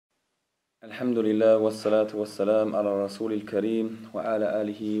Alhamdulillah, wassalatu wassalam ala Rasulil Karim wa ala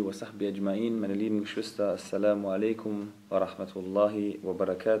alihi wa sahbihi ajma'in. Meine lieben Geschwister, Assalamu alaikum wa rahmatullahi wa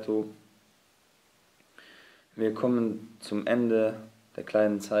barakatuh. Wir kommen zum Ende der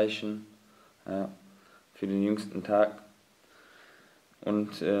kleinen Zeichen für den jüngsten Tag.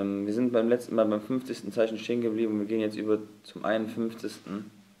 Und wir sind beim letzten Mal beim 50. Zeichen stehen geblieben. Wir gehen jetzt über zum 51.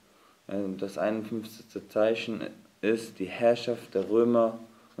 Das 51. Zeichen ist die Herrschaft der Römer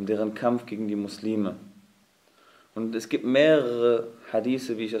und deren Kampf gegen die Muslime. Und es gibt mehrere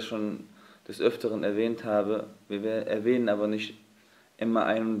Hadithe, wie ich das schon des Öfteren erwähnt habe. Wir erwähnen aber nicht immer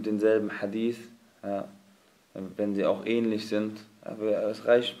einen und denselben Hadith, wenn sie auch ähnlich sind. Aber es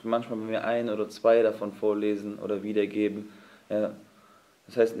reicht manchmal, wenn wir ein oder zwei davon vorlesen oder wiedergeben.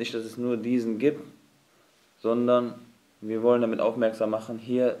 Das heißt nicht, dass es nur diesen gibt, sondern wir wollen damit aufmerksam machen,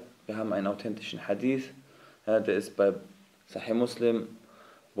 hier, wir haben einen authentischen Hadith, der ist bei Sahih Muslim,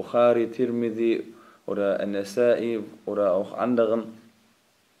 Bukhari, Tirmidhi oder An-Nasa'i oder auch anderen.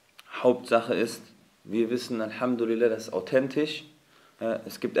 Hauptsache ist, wir wissen, Alhamdulillah, das ist authentisch.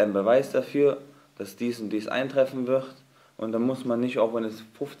 Es gibt einen Beweis dafür, dass dies und dies eintreffen wird. Und dann muss man nicht, auch wenn es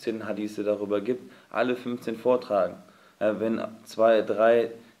 15 Hadithe darüber gibt, alle 15 vortragen. Wenn 2,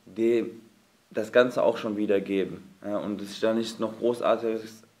 3 das Ganze auch schon wiedergeben. Und es da nicht noch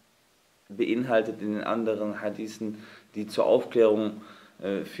Großartiges beinhaltet in den anderen Hadithen, die zur Aufklärung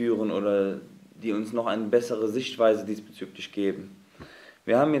führen oder die uns noch eine bessere Sichtweise diesbezüglich geben.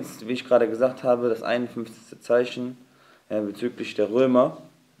 Wir haben jetzt, wie ich gerade gesagt habe, das 51. Zeichen bezüglich der Römer.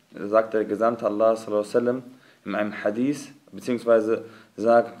 Da sagt der Gesandte Allah sallallahu alaihi wasallam in einem Hadith, beziehungsweise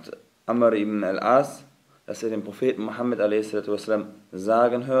sagt Amr ibn al-As, dass er den Propheten Muhammad a.s.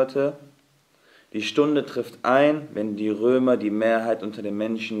 sagen hörte: Die Stunde trifft ein, wenn die Römer die Mehrheit unter den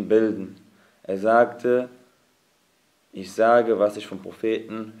Menschen bilden. Er sagte: Ich sage, was ich vom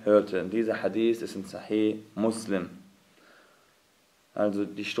Propheten hörte. Dieser Hadith ist in Sahih Muslim. Also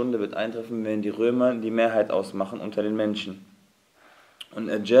die Stunde wird eintreffen, wenn die Römer die Mehrheit ausmachen unter den Menschen. Und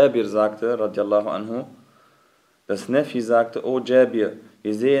Jabir sagte, radiallahu anhu, das Nefi sagte: O Jabir,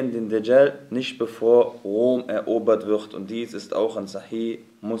 wir sehen den Dajjal nicht, bevor Rom erobert wird. Und dies ist auch in Sahih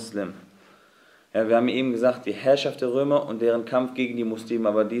Muslim. Ja, wir haben eben gesagt, die Herrschaft der Römer und deren Kampf gegen die Muslime,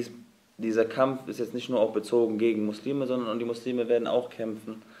 aber dieser Kampf ist jetzt nicht nur auch bezogen gegen Muslime, sondern die Muslime werden auch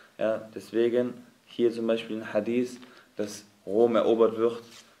kämpfen. Ja, deswegen hier zum Beispiel ein Hadith, dass Rom erobert wird,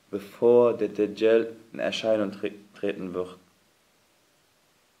 bevor der Dajjal in Erscheinung treten wird.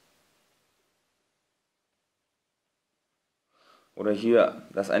 Oder hier,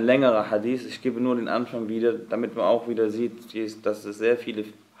 das ist ein längerer Hadith, ich gebe nur den Anfang wieder, damit man auch wieder sieht, dass es sehr viele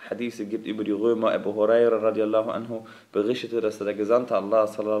Hadithe gibt über die Römer. Abu Huraira radiallahu anhu berichtete, dass der Gesandte Allah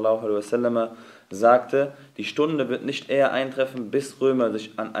sallallahu alaihi wasallam sagte: Die Stunde wird nicht eher eintreffen, bis Römer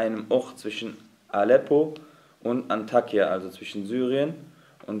sich an einem Ort zwischen Aleppo und Antakya, also zwischen Syrien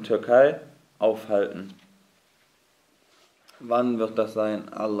und Türkei, aufhalten. Wann wird das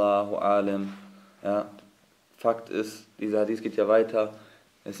sein? Allahu alim. Ja. Fakt ist, dieser Hadith geht ja weiter,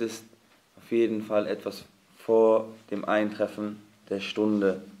 es ist auf jeden Fall etwas vor dem Eintreffen der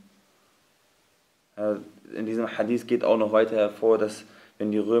Stunde. In diesem Hadith geht auch noch weiter hervor, dass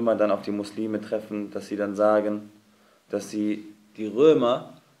wenn die Römer dann auf die Muslime treffen, dass sie dann sagen, dass sie die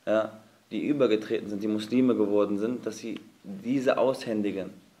Römer, die übergetreten sind, die Muslime geworden sind, dass sie diese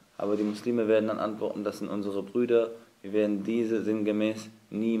aushändigen. Aber die Muslime werden dann antworten, das sind unsere Brüder, wir werden diese sinngemäß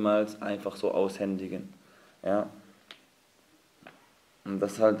niemals einfach so aushändigen. Ja. Und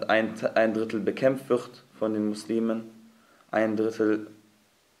dass halt ein Drittel bekämpft wird von den Muslimen, ein Drittel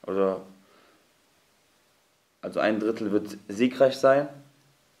wird siegreich sein,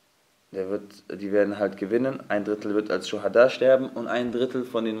 die werden halt gewinnen, ein Drittel wird als Schuhada sterben und ein Drittel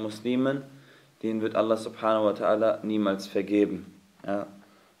von den Muslimen, denen wird Allah subhanahu wa ta'ala niemals vergeben. Ja.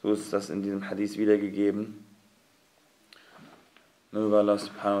 So ist das in diesem Hadith wiedergegeben. Möge Allah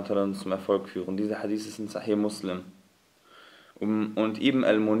subhanahu wa ta'ala uns zum Erfolg führen. Dieser Hadith ist in Sahih Muslim. Und Ibn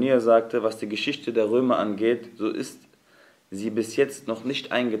al-Munir sagte, was die Geschichte der Römer angeht, so ist sie bis jetzt noch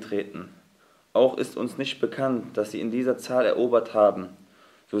nicht eingetreten. Auch ist uns nicht bekannt, dass sie in dieser Zahl erobert haben.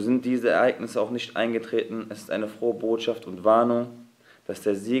 So sind diese Ereignisse auch nicht eingetreten. Es ist eine frohe Botschaft und Warnung, dass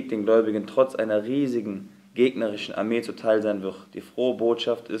der Sieg den Gläubigen trotz einer riesigen gegnerischen Armee zuteil sein wird. Die frohe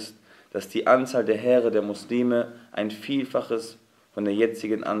Botschaft ist, dass die Anzahl der Heere der Muslime ein Vielfaches von der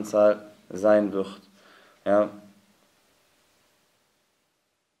jetzigen Anzahl sein wird. Ja.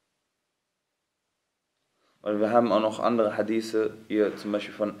 Weil wir haben auch noch andere Hadithe, hier zum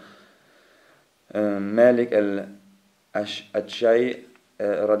Beispiel von Malik al-Ash'ai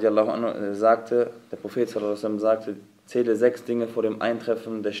radiallahu anhu sagte, der Prophet sallallahu alaihi wasallam sagte, zähle 6 Dinge vor dem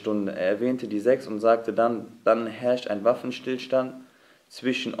Eintreffen der Stunde. Er erwähnte die 6 und sagte dann herrscht ein Waffenstillstand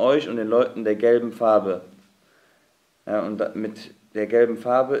zwischen euch und den Leuten der gelben Farbe. Ja, und mit der gelben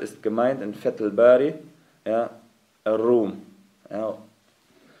Farbe ist gemeint in Fath al-Bari, ja, Rum. Ja.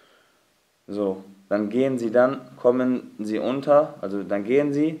 So, kommen sie unter,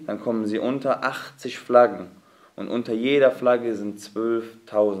 dann kommen sie unter 80 Flaggen. Und unter jeder Flagge sind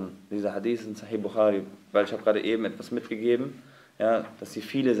 12.000. Dieser Hadith in Sahih Bukhari, weil ich habe gerade eben etwas mitgegeben, ja, dass sie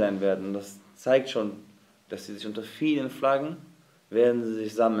viele sein werden. Und das zeigt schon, dass sie sich unter vielen Flaggen werden sie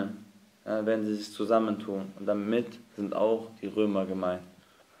sich sammeln, ja, werden sie sich zusammentun. Und damit sind auch die Römer gemeint.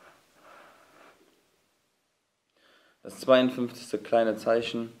 Das 52. kleine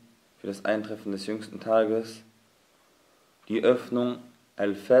Zeichen für das Eintreffen des jüngsten Tages, die Öffnung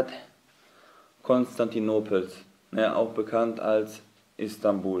Al-Fath Konstantinopels, ja, auch bekannt als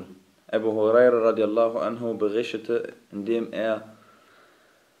Istanbul. Abu Huraira radiallahu anhu berichtete, indem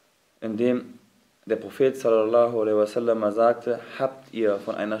der Prophet sallallahu alaihi wasallam sagte: Habt ihr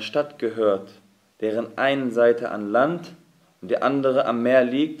von einer Stadt gehört, deren eine Seite an Land und die andere am Meer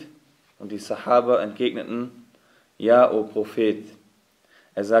liegt? Und die Sahaba entgegneten: Ja, o Prophet.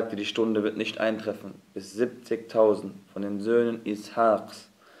 Er sagte, die Stunde wird nicht eintreffen, bis 70.000 von den Söhnen Ishaqs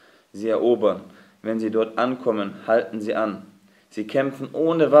sie erobern. Wenn sie dort ankommen, halten sie an. Sie kämpfen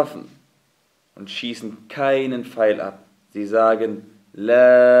ohne Waffen und schießen keinen Pfeil ab. Sie sagen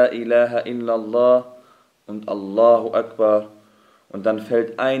La ilaha illallah und Allahu Akbar, und dann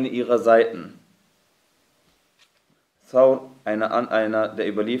fällt eine ihrer Seiten. Saul, einer der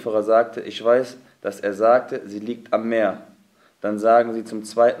Überlieferer, sagte: Ich weiß, dass er sagte, sie liegt am Meer. Dann sagen sie zum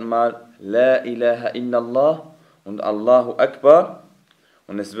zweiten Mal La ilaha illallah und Allahu Akbar,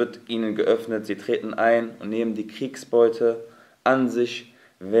 und es wird ihnen geöffnet, sie treten ein und nehmen die Kriegsbeute an sich.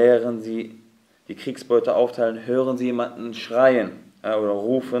 Während sie die Kriegsbeute aufteilen, hören sie jemanden schreien oder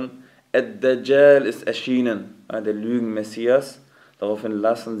rufen: Ad-Dajjal ist erschienen, der Lügen-Messias. Daraufhin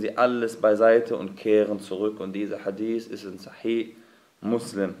lassen sie alles beiseite und kehren zurück. Und dieser Hadith ist in Sahih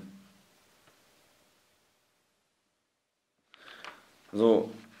Muslim. So,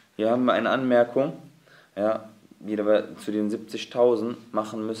 hier haben wir eine Anmerkung, ja, die wir zu den 70.000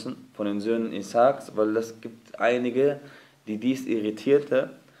 machen müssen von den Söhnen Ishaqs, weil es gibt einige, die dies irritierte.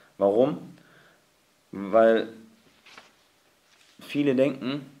 Warum? Weil viele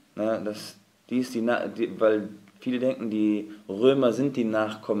denken, dass weil viele denken, die Römer sind die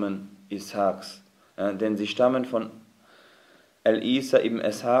Nachkommen Ishaqs, denn sie stammen von Al-Isa ibn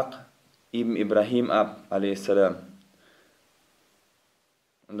Ishaq ibn Ibrahim ab, a.s.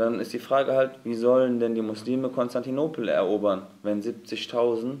 Und dann ist die Frage halt, wie sollen denn die Muslime Konstantinopel erobern, wenn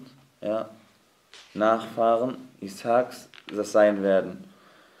 70.000 Nachfahren Ishaqs das sein werden.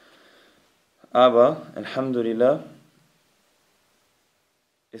 Aber, Alhamdulillah,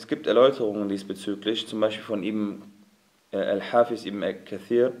 es gibt Erläuterungen diesbezüglich, zum Beispiel von Ibn Al-Hafiz ibn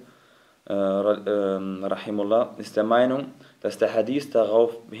Kathir, Rahimullah, ist der Meinung, dass der Hadith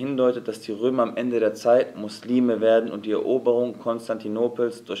darauf hindeutet, dass die Römer am Ende der Zeit Muslime werden und die Eroberung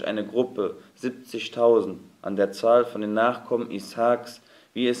Konstantinopels durch eine Gruppe 70.000 an der Zahl von den Nachkommen Ishaqs,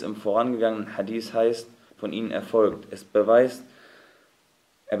 wie es im vorangegangenen Hadith heißt, von ihnen erfolgt.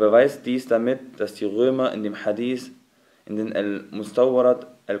 Er beweist dies damit, dass die Römer in dem Hadith, in den Al-Mustawwarat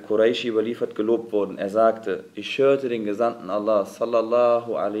al-Qurayshi überliefert, gelobt wurden. Er sagte: Ich hörte den Gesandten Allah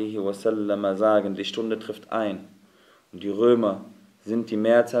sallallahu alaihi wasallam sagen, die Stunde trifft ein und die Römer sind die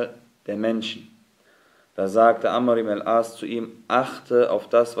Mehrzahl der Menschen. Da sagte Amr ibn al-As zu ihm: Achte auf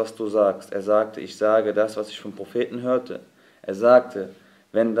das, was du sagst. Er sagte: Ich sage das, was ich vom Propheten hörte. Er sagte: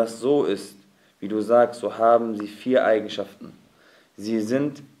 Wenn das so ist, wie du sagst, so haben sie 4 Eigenschaften. Sie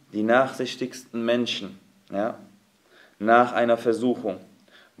sind die nachsichtigsten Menschen, ja? Nach einer Versuchung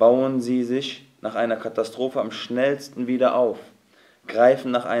bauen sie sich nach einer Katastrophe am schnellsten wieder auf, greifen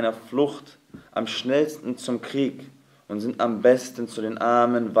nach einer Flucht am schnellsten zum Krieg und sind am besten zu den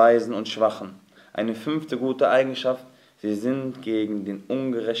Armen, Waisen und Schwachen. Eine 5. gute Eigenschaft: Sie sind gegen den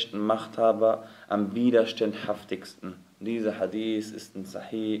ungerechten Machthaber am widerstandhaftigsten. Dieser Hadith ist in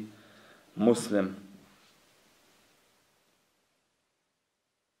Sahih Muslim.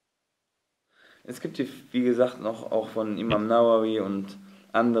 Es gibt hier, wie gesagt, noch auch von Imam Nawawi und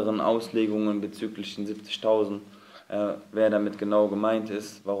anderen Auslegungen bezüglich den 70.000, wer damit genau gemeint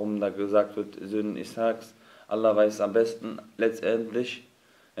ist, warum da gesagt wird, Söhne Ishaqs. Allah weiß am besten letztendlich,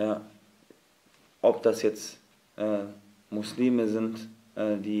 ob das jetzt Muslime sind,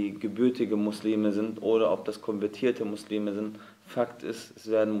 die gebürtige Muslime sind, oder ob das konvertierte Muslime sind. Fakt ist,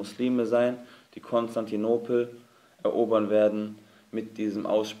 es werden Muslime sein, die Konstantinopel erobern werden mit diesem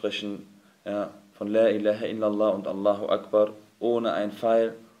Aussprechen von La ilaha illallah und Allahu Akbar, ohne ein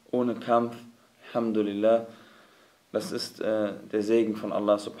Pfeil, ohne Kampf, Alhamdulillah. Das ist der Segen von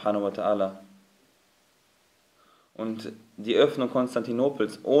Allah subhanahu wa ta'ala. Und die Öffnung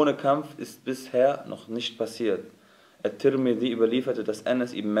Konstantinopels ohne Kampf ist bisher noch nicht passiert. At-Tirmidhi überlieferte, dass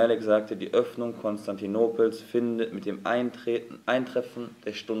Anas ibn Malik sagte, die Öffnung Konstantinopels findet mit dem Eintreffen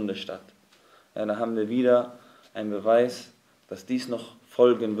der Stunde statt. Ja, da haben wir wieder einen Beweis, dass dies noch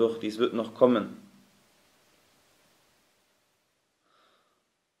folgen wird, dies wird noch kommen.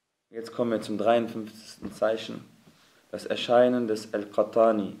 Jetzt kommen wir zum 53. Zeichen, das Erscheinen des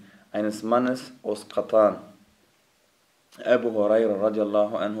Al-Qattani, eines Mannes aus Qattan. Abu Huraira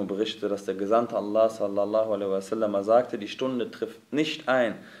radiallahu anhu berichtete, dass der Gesandte Allah sallallahu alaihi wasallam sagte, die Stunde trifft nicht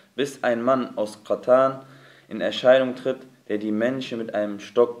ein, bis ein Mann aus Qattan in Erscheinung tritt, der die Menschen mit einem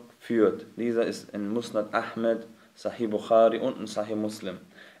Stock führt. Dieser ist in Musnad Ahmed, Sahih Bukhari und in Sahih Muslim.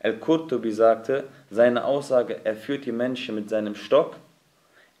 Al-Qurtubi sagte, seine Aussage, er führt die Menschen mit seinem Stock,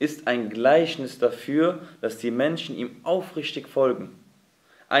 ist ein Gleichnis dafür, dass die Menschen ihm aufrichtig folgen,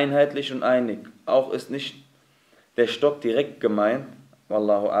 einheitlich und einig. Auch ist nicht der Stock direkt gemeint,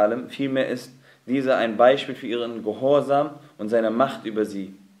 Wallahu alam, vielmehr ist dieser ein Beispiel für ihren Gehorsam und seine Macht über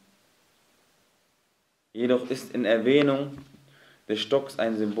sie. Jedoch ist die Erwähnung des Stocks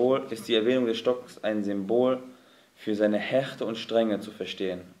ein Symbol für seine Härte und Strenge zu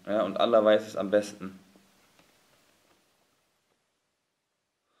verstehen. Ja, und Allah weiß es am besten.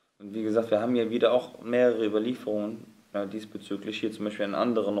 Und wie gesagt, wir haben hier wieder auch mehrere Überlieferungen diesbezüglich. Hier zum Beispiel eine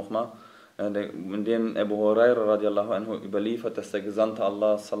andere nochmal, in dem Abu Huraira radiallahu anhu überliefert, dass der Gesandte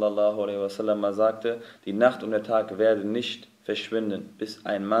Allah sallallahu alaihi wasallam sagte, die Nacht und der Tag werden nicht verschwinden, bis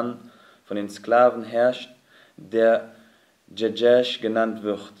ein Mann von den Sklaven herrscht, der Jajash genannt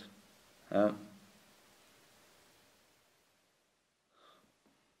wird. Ja.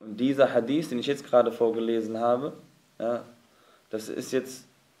 Und dieser Hadith, den ich jetzt gerade vorgelesen habe, ja, das ist jetzt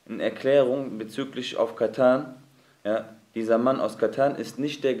eine Erklärung bezüglich auf Qattan. Ja, dieser Mann aus Qattan ist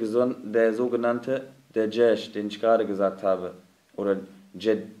nicht der sogenannte Dajash, den ich gerade gesagt habe, oder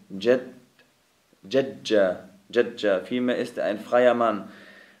Jadja, vielmehr ist er ein freier Mann,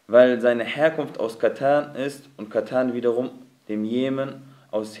 weil seine Herkunft aus Qattan ist und Qattan wiederum dem Jemen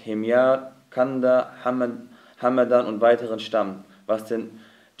aus Himyar, Kanda, Hamadan und weiteren stammt. Was den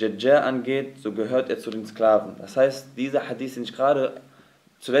Jadja angeht, so gehört er zu den Sklaven. Das heißt, dieser Hadith, den ich gerade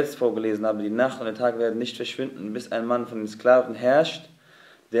zuletzt vorgelesen habe, die Nacht und der Tag werden nicht verschwinden, bis ein Mann von den Sklaven herrscht,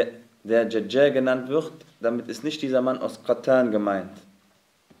 der Jadja genannt wird, damit ist nicht dieser Mann aus Qattan gemeint.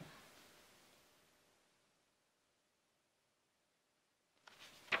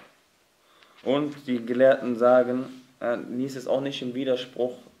 Und die Gelehrten sagen, dies ist auch nicht im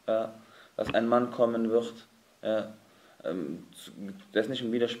Widerspruch, dass ein Mann kommen wird, das ist nicht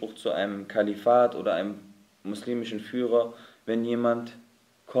im Widerspruch zu einem Kalifat oder einem muslimischen Führer, wenn jemand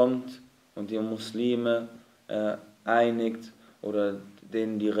kommt und die Muslime einigt oder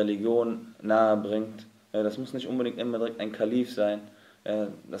denen die Religion nahe bringt. Das muss nicht unbedingt immer direkt ein Kalif sein.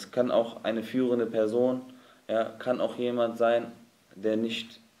 Das kann auch eine führende Person, kann auch jemand sein, der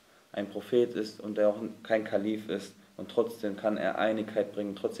nicht ein Prophet ist und der auch kein Kalif ist. Und trotzdem kann er Einigkeit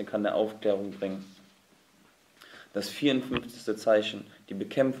bringen, trotzdem kann er Aufklärung bringen. Das 54. Zeichen, die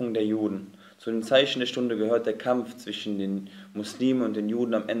Bekämpfung der Juden. Zu den Zeichen der Stunde gehört der Kampf zwischen den Muslimen und den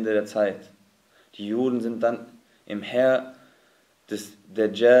Juden am Ende der Zeit. Die Juden sind dann im Heer des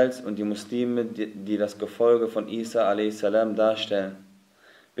Dajjals und die Muslime, die das Gefolge von Isa a.s. darstellen,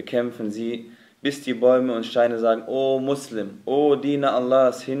 bekämpfen sie, bis die Bäume und Steine sagen, O Muslim, O Diener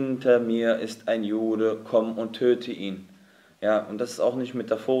Allahs, hinter mir ist ein Jude, komm und töte ihn. Ja, und das ist auch nicht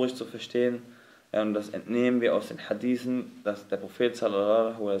metaphorisch zu verstehen. Ja, und das entnehmen wir aus den Hadithen, dass der Prophet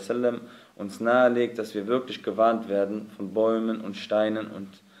sallallahu alaihi wasallam uns nahelegt, dass wir wirklich gewarnt werden von Bäumen und Steinen. Und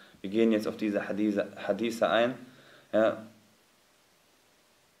wir gehen jetzt auf diese Hadithe ein. Ja.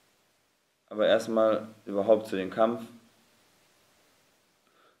 Aber erstmal überhaupt zu dem Kampf.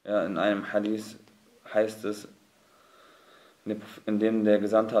 Ja, in einem Hadith heißt es, in dem der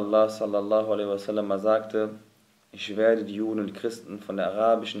Gesandte Allah sallallahu alaihi wasallam sagte, ich werde die Juden und die Christen von der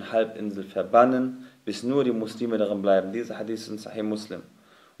arabischen Halbinsel verbannen, bis nur die Muslime darin bleiben. Dieser Hadith ist in Sahih Muslim.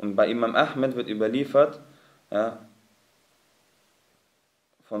 Und bei Imam Ahmed wird überliefert,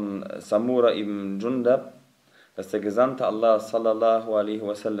 von Samura ibn Jundab, dass der Gesandte Allah sallallahu alaihi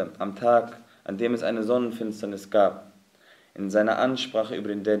wasallam am Tag, an dem es eine Sonnenfinsternis gab, in seiner Ansprache über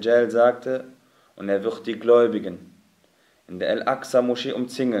den Dajjal sagte, und er wird die Gläubigen in der Al-Aqsa-Moschee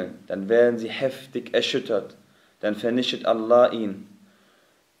umzingeln, dann werden sie heftig erschüttert, dann vernichtet Allah ihn,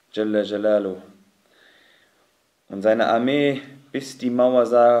 Jalla Jalaluh, und seine Armee, bis die Mauer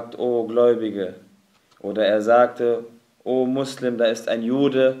sagt, O Gläubige, Oder er sagte, O Muslim, da ist ein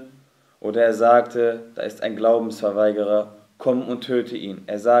Jude. Oder er sagte, da ist ein Glaubensverweigerer, komm und töte ihn.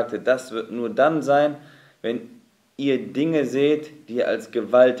 Er sagte, das wird nur dann sein, wenn ihr Dinge seht, die ihr als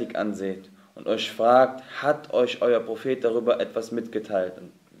gewaltig anseht und euch fragt, hat euch euer Prophet darüber etwas mitgeteilt?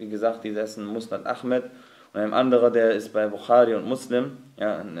 Und wie gesagt, dieser ist ein Musnad Ahmed und ein anderer, der ist bei Bukhari und Muslim,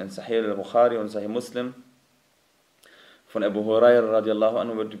 ja, in Sahih al-Bukhari und Sahih Muslim. Von Abu Hurairah radiallahu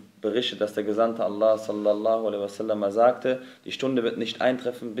anhu wird berichtet, dass der Gesandte Allah sallallahu alaihi wasallam sagte, die Stunde wird nicht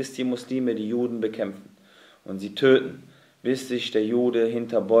eintreffen, bis die Muslime die Juden bekämpfen und sie töten, bis sich der Jude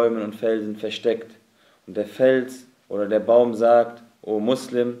hinter Bäumen und Felsen versteckt und der Fels oder der Baum sagt, O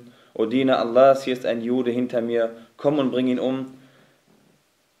Muslim, O Diener Allahs, hier ist ein Jude hinter mir, komm und bring ihn um.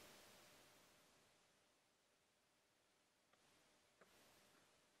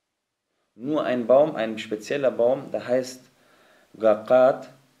 Nur ein Baum, ein spezieller Baum, der heißt Gaqat,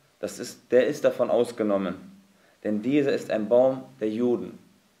 der ist davon ausgenommen. Denn dieser ist ein Baum der Juden.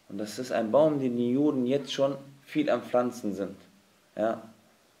 Und das ist ein Baum, den die Juden jetzt schon viel am Pflanzen sind. Ja.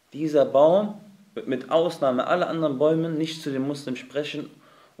 Dieser Baum wird mit Ausnahme aller anderen Bäume nicht zu den Muslimen sprechen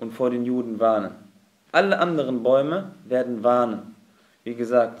und vor den Juden warnen. Alle anderen Bäume werden warnen. Wie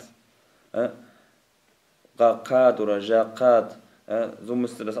gesagt, Gaqat oder Jaqat, so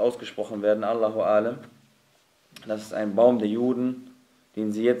müsste das ausgesprochen werden, Allahu Alam. Das ist ein Baum der Juden,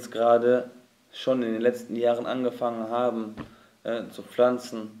 den sie jetzt gerade schon in den letzten Jahren angefangen haben zu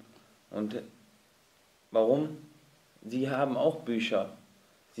pflanzen. Und warum? Sie haben auch Bücher,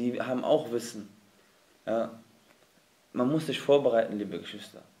 sie haben auch Wissen. Ja. Man muss sich vorbereiten, liebe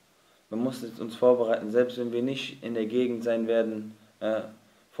Geschwister. Man muss uns vorbereiten, selbst wenn wir nicht in der Gegend sein werden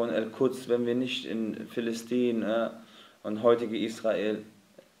von Al-Quds, wenn wir nicht in Philistin und heutige Israel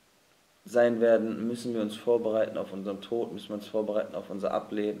sein werden, müssen wir uns vorbereiten auf unseren Tod, müssen wir uns vorbereiten auf unser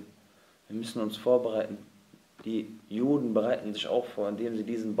Ableben. Wir müssen uns vorbereiten. Die Juden bereiten sich auch vor, indem sie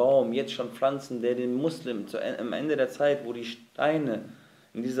diesen Baum jetzt schon pflanzen, der den Muslimen am Ende der Zeit, wo die Steine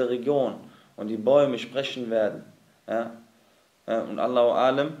in dieser Region und die Bäume sprechen werden. Ja, und Allahu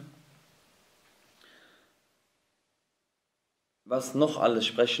Alam, was noch alles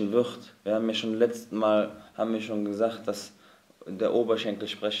sprechen wird. Wir haben ja schon letzten Mal gesagt, dass der Oberschenkel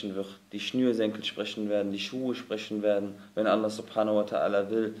sprechen wird, die Schnürsenkel sprechen werden, die Schuhe sprechen werden, wenn Allah subhanahu wa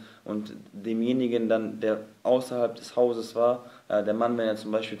ta'ala will. Und demjenigen dann, der außerhalb des Hauses war, der Mann, wenn er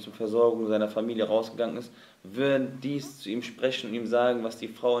zum Beispiel zur Versorgung seiner Familie rausgegangen ist, würden dies zu ihm sprechen und ihm sagen, was die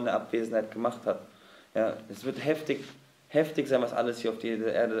Frau in der Abwesenheit gemacht hat. Ja, es wird heftig sein, was alles hier auf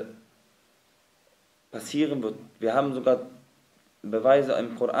dieser Erde passieren wird. Wir haben sogar Beweise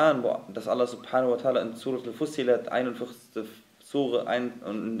im Koran, wo das Allah subhanahu wa ta'ala in Surat al-Fussilat, 41. Sure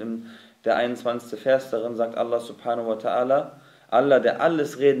und der 21. Vers darin sagt Allah subhanahu wa ta'ala, Allah, der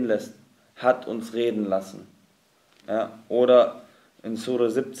alles reden lässt, hat uns reden lassen. Ja, oder in Surah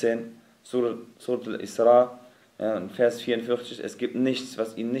 17, Surah al-Isra, ja, in Vers 44, es gibt nichts,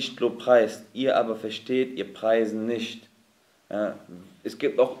 was ihn nicht lobpreist, ihr aber versteht, ihr preisen nicht. Ja, es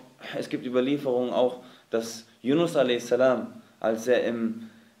gibt Überlieferungen auch, dass Yunus a.s., als er im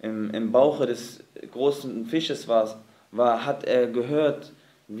Bauche des großen Fisches war, hat er gehört,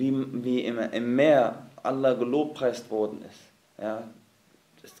 wie im Meer Allah gelobpreist worden ist. Ja,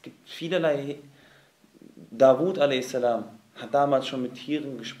 es gibt vielerlei. Dawud a.s. hat damals schon mit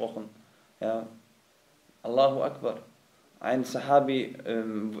Tieren gesprochen. Ja, Allahu Akbar. Ein Sahabi,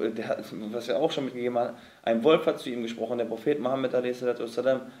 was wir auch schon mitgegeben haben, ein Wolf hat zu ihm gesprochen. Der Prophet Muhammad a.s.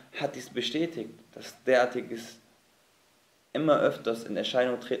 hat dies bestätigt, dass derartiges immer öfters in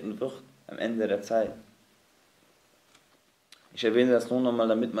Erscheinung treten wird am Ende der Zeit. Ich erwähne das nur nochmal,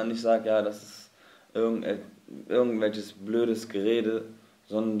 damit man nicht sagt, ja, das ist irgendwelches blödes Gerede,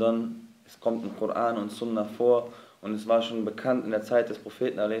 sondern es kommt im Koran und Sunna vor und es war schon bekannt in der Zeit des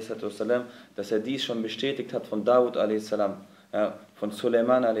Propheten a.s., dass er dies schon bestätigt hat von Dawud a.s., ja, von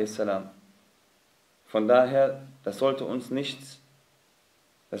Suleiman a.s. Von daher, das sollte uns nicht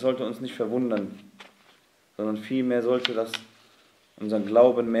verwundern, sondern vielmehr sollte das unseren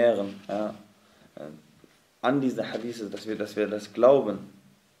Glauben mehren, ja, an diese Hadithe, dass wir das glauben.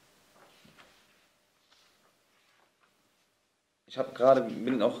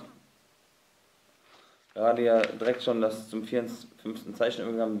 Bin auch gerade ja direkt schon zum 5. Zeichen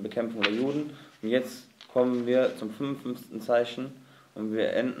übergegangen, Bekämpfung der Juden. Und jetzt kommen wir zum 55. Zeichen und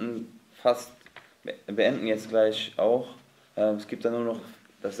wir beenden jetzt gleich auch. Es gibt dann nur noch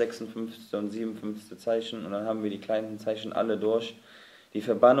das 56. und 57. Zeichen und dann haben wir die kleinen Zeichen alle durch. Die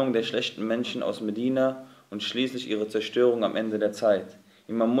Verbannung der schlechten Menschen aus Medina und schließlich ihre Zerstörung am Ende der Zeit.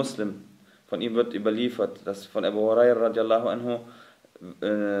 Imam Muslim, von ihm wird überliefert, dass von Abu Hurairah radiallahu anhu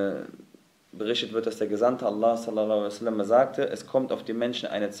berichtet wird, dass der Gesandte Allah sallallahu alaihi wasallam sagte, es kommt auf die Menschen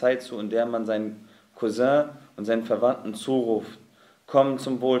eine Zeit zu, in der man seinen Cousin und seinen Verwandten zuruft, komm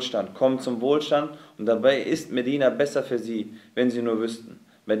zum Wohlstand, komm zum Wohlstand, und dabei ist Medina besser für sie, wenn sie nur wüssten.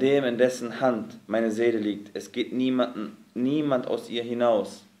 Bei dem, in dessen Hand meine Seele liegt, es geht niemand aus ihr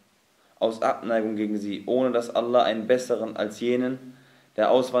hinaus, aus Abneigung gegen sie, ohne dass Allah einen besseren als jenen, der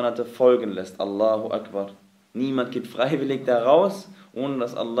Auswanderte, folgen lässt. Allahu Akbar. Niemand geht freiwillig da raus, ohne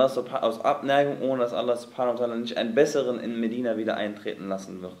dass Allah aus Abneigung, ohne dass Allah subhanahu wa ta'ala nicht einen besseren in Medina wieder eintreten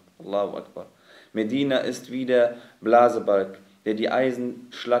lassen wird. Allahu Akbar. Medina ist wie der Blasebalg, der die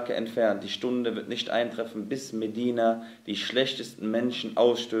Eisenschlacke entfernt. Die Stunde wird nicht eintreffen, bis Medina die schlechtesten Menschen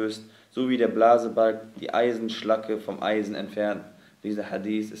ausstößt, so wie der Blasebalg die Eisenschlacke vom Eisen entfernt. Dieser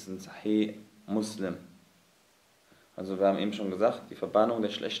Hadith ist ein Sahih Muslim. Also wir haben eben schon gesagt, die Verbannung der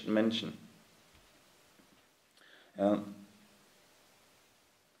schlechten Menschen. Ja.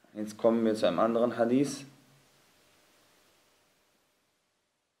 Jetzt kommen wir zu einem anderen Hadith.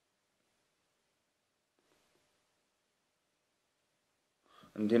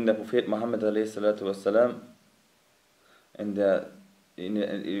 In dem der Prophet Muhammad a.s. über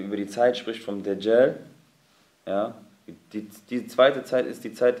die Zeit spricht vom Dajjal. Ja. Die zweite Zeit ist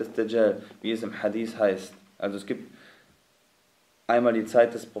die Zeit des Dajjal, wie es im Hadith heißt. Also es gibt einmal die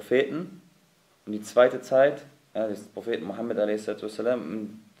Zeit des Propheten und die zweite Zeit, ja, des Propheten Muhammad a.s.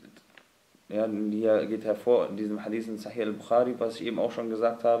 Ja, hier geht hervor in diesem Hadith in Sahih al-Bukhari, was ich eben auch schon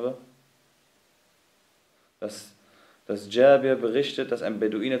gesagt habe, dass Jabir berichtet, dass ein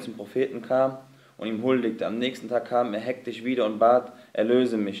Beduine zum Propheten kam und ihm huldigte. Am nächsten Tag kam er hektisch wieder und bat,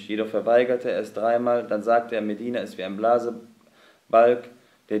 erlöse mich. Jedoch verweigerte er es dreimal. Dann sagte er, Medina ist wie ein Blasebalg,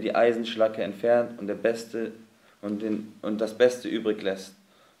 der die Eisenschlacke entfernt und das Beste übrig lässt.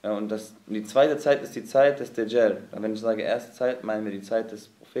 Ja, und die zweite Zeit ist die Zeit des Dajjal. Wenn ich sage erste Zeit, meinen wir die Zeit des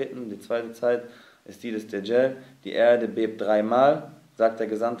Propheten. Die zweite Zeit ist die des Dajjal. Die Erde bebt dreimal, sagt der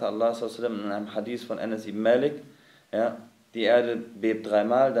Gesandte Allah in einem Hadith von Anas ibn Malik. Ja, die Erde bebt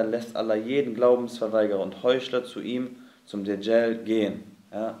dreimal, dann lässt Allah jeden Glaubensverweigerer und Heuchler zu ihm, zum Dajjal, gehen.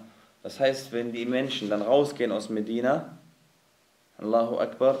 Ja, das heißt, wenn die Menschen dann rausgehen aus Medina, Allahu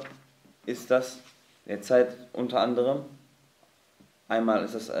Akbar, ist das in der Zeit unter anderem, einmal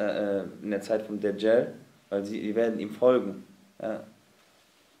ist das in der Zeit vom Dajjal, weil die werden ihm folgen. Ja.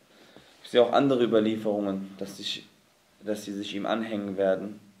 Ich sehe auch andere Überlieferungen, dass sie sich ihm anhängen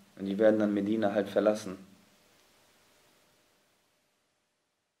werden und die werden dann Medina halt verlassen.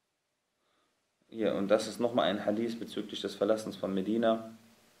 Hier, und das ist nochmal ein Hadith bezüglich des Verlassens von Medina.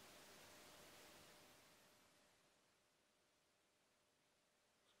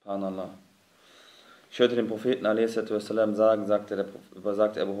 Subhanallah. Ich hörte den Propheten a.s. sagen,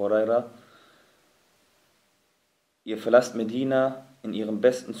 sagte Abu Huraira, ihr verlasst Medina in ihrem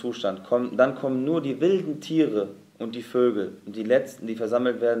besten Zustand, dann kommen nur die wilden Tiere und die Vögel, und die letzten, die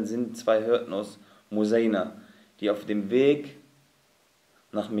versammelt werden, sind zwei Hirten aus Musaina, die auf dem Weg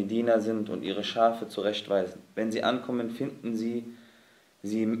nach Medina sind und ihre Schafe zurechtweisen. Wenn sie ankommen, finden sie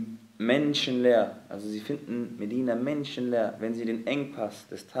menschenleer. Also sie finden Medina menschenleer. Wenn sie den Engpass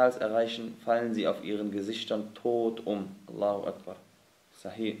des Tals erreichen, fallen sie auf ihren Gesichtern tot um. Allahu Akbar.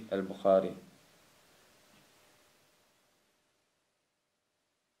 Sahih al-Bukhari.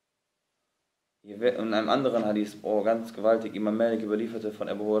 In einem anderen Hadith, ganz gewaltig, Imam Malik überlieferte von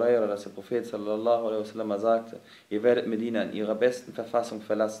Abu Huraira, dass der Prophet sallallahu alaihi wasallam sagte, ihr werdet Medina in ihrer besten Verfassung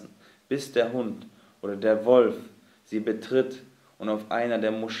verlassen, bis der Hund oder der Wolf sie betritt und auf einer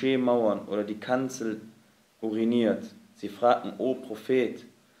der Moscheemauern oder die Kanzel uriniert. Sie fragten, o Prophet,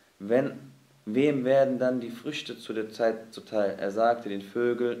 wem werden dann die Früchte zu der Zeit zuteil? Er sagte, den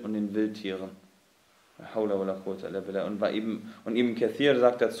Vögeln und den Wildtieren. Und Ibn Kathir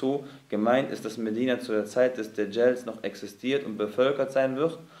sagt dazu, gemeint ist, dass Medina zu der Zeit des Dajjals noch existiert und bevölkert sein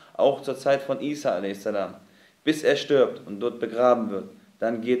wird, auch zur Zeit von Isa a.s., bis er stirbt und dort begraben wird,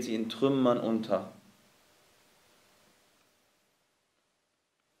 dann geht sie in Trümmern unter.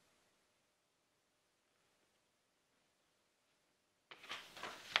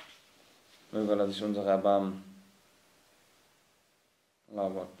 Möge Allah sich unsere erbarmen.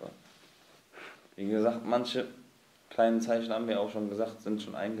 Allahu Akbar. Wie gesagt, manche kleinen Zeichen, haben wir auch schon gesagt, sind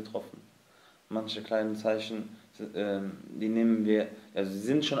schon eingetroffen. Manche kleinen Zeichen, sie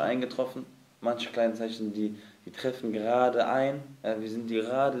sind schon eingetroffen. Manche kleinen Zeichen, die treffen gerade ein. Ja,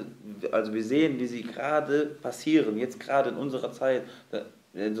 wir sehen, wie sie gerade passieren, jetzt gerade in unserer Zeit.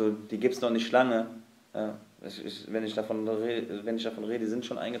 Also, die gibt es noch nicht lange. Ja, wenn ich davon rede, die sind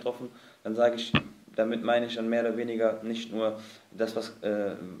schon eingetroffen, dann sage ich, damit meine ich dann mehr oder weniger nicht nur das,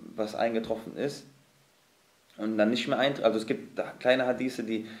 was eingetroffen ist, und dann nicht mehr eintreffen. Also es gibt kleine Hadithe,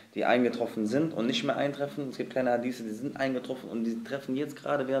 die eingetroffen sind und nicht mehr eintreffen. Es gibt kleine Hadithe, die sind eingetroffen und die treffen jetzt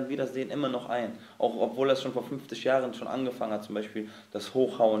gerade, während wir das sehen, immer noch ein. Auch obwohl das schon vor 50 Jahren schon angefangen hat, zum Beispiel das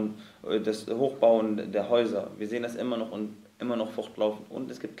Hochbauen der Häuser. Wir sehen das immer noch und immer noch fortlaufend.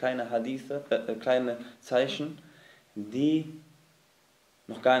 Und es gibt kleine Hadithe, kleine Zeichen, die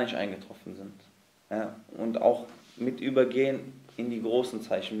noch gar nicht eingetroffen sind. Ja, und auch mit übergehen in die großen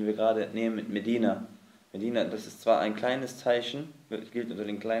Zeichen, wie wir gerade nehmen mit Medina. Medina, das ist zwar ein kleines Zeichen, gilt unter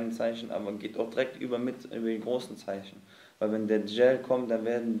den kleinen Zeichen, aber geht auch direkt über die großen Zeichen. Weil wenn der Dajjal kommt, dann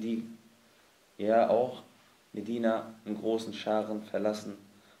werden die ja auch Medina in großen Scharen verlassen.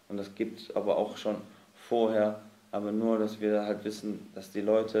 Und das gibt es aber auch schon vorher, aber nur, dass wir halt wissen, dass die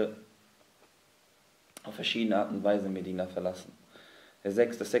Leute auf verschiedene Art und Weise Medina verlassen. Das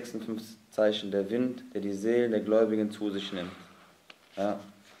 56. Zeichen, der Wind, der die Seelen der Gläubigen zu sich nimmt. Ja.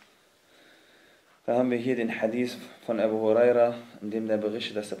 Da haben wir hier den Hadith von Abu Huraira, in dem der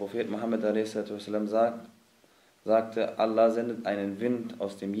berichtet, dass der Prophet Muhammad sagte, Allah sendet einen Wind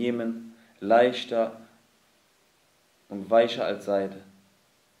aus dem Jemen, leichter und weicher als Seide.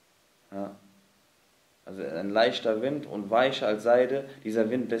 Ja. Also ein leichter Wind und weicher als Seide. Dieser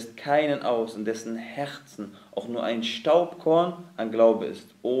Wind lässt keinen aus, in dessen Herzen auch nur ein Staubkorn an Glaube ist,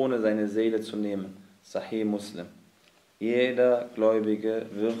 ohne seine Seele zu nehmen. Sahih Muslim. Jeder Gläubige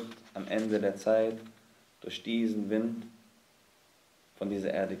wird am Ende der Zeit durch diesen Wind von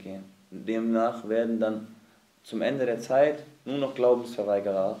dieser Erde gehen. Demnach werden dann zum Ende der Zeit nur noch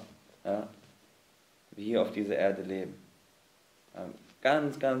Glaubensverweigerer, ja, die hier auf dieser Erde leben.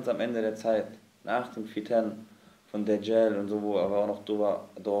 Ganz, ganz am Ende der Zeit, nach dem Fitan von Dajjal und so, wo wir aber auch noch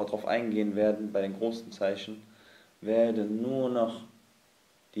darauf eingehen werden, bei den großen Zeichen, werden nur noch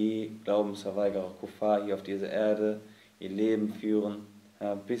die Glaubensverweigerer, Kuffar, hier auf dieser Erde ihr Leben führen,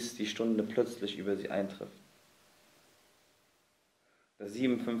 ja, bis die Stunde plötzlich über sie eintrifft. Das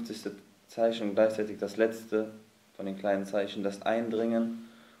 57. Zeichen und gleichzeitig das letzte von den kleinen Zeichen, das Eindringen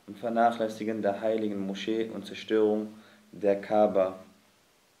und Vernachlässigen der heiligen Moschee und Zerstörung der Kaaba.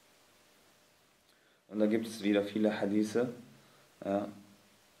 Und da gibt es wieder viele Hadithe, ja,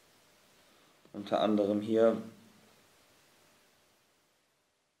 unter anderem hier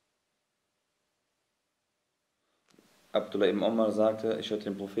Abdullah ibn Umar sagte, ich hörte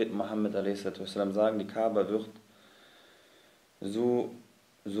den Propheten Muhammad a.s. sagen, die Kaaba wird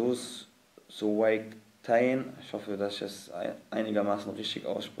Teilen, ich hoffe, dass ich es einigermaßen richtig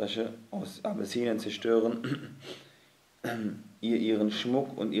ausspreche, aus Abessinien zerstören, ihr ihren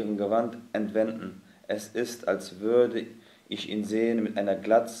Schmuck und ihren Gewand entwenden. Es ist, als würde ich ihn sehen, mit einer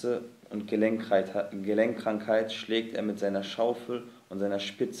Glatze und Gelenkkrankheit schlägt er mit seiner Schaufel und seiner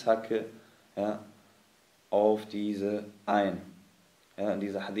Spitzhacke, ja, auf diese ein. Ja,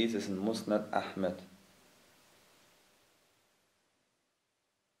 dieser Hadith ist ein Musnad Ahmed.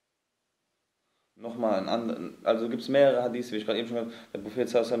 Nochmal ein anderer, also gibt es mehrere Hadiths, wie ich gerade eben schon gesagt habe. Der Prophet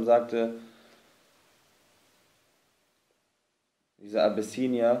sallallahu sagte, dieser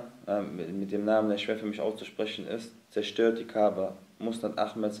Abyssinier, mit dem Namen, der schwer für mich auszusprechen ist, zerstört die Kaaba. Musnad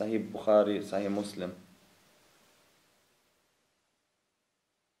Ahmed, Sahih Bukhari, Sahih Muslim.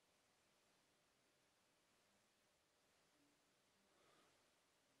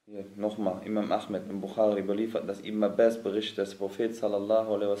 Hier, nochmal, Imam Ahmed im Bukhari überliefert, dass Ibn Abbas berichtet, dass der Prophet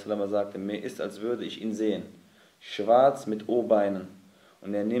sallallahu alaihi wasallam sagte, mir ist, als würde ich ihn sehen, schwarz mit O-Beinen,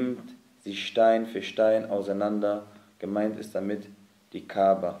 und er nimmt sie Stein für Stein auseinander, gemeint ist damit die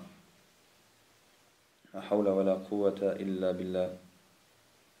Kaaba. La hawla wa la quwwata illa billah.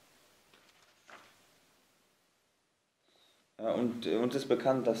 Ja, und uns ist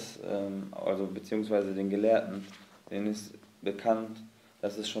bekannt, dass, also beziehungsweise den Gelehrten, denen ist bekannt,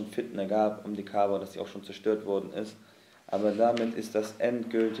 dass es schon Fitne gab um die Kaaba, dass sie auch schon zerstört worden ist. Aber damit ist das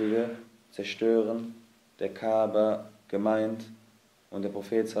endgültige Zerstören der Kaaba gemeint. Und der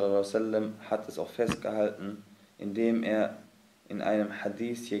Prophet sallallahu alaihi wasallam hat es auch festgehalten, indem er in einem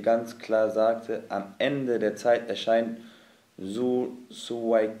Hadith hier ganz klar sagte, am Ende der Zeit erscheint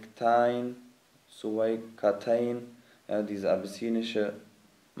Suwaikatain, ja, dieser abyssinische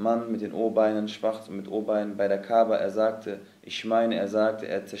Mann mit den O-Beinen, schwach und mit O-Beinen bei der Kaaba. Er sagte,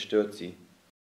 er zerstört sie.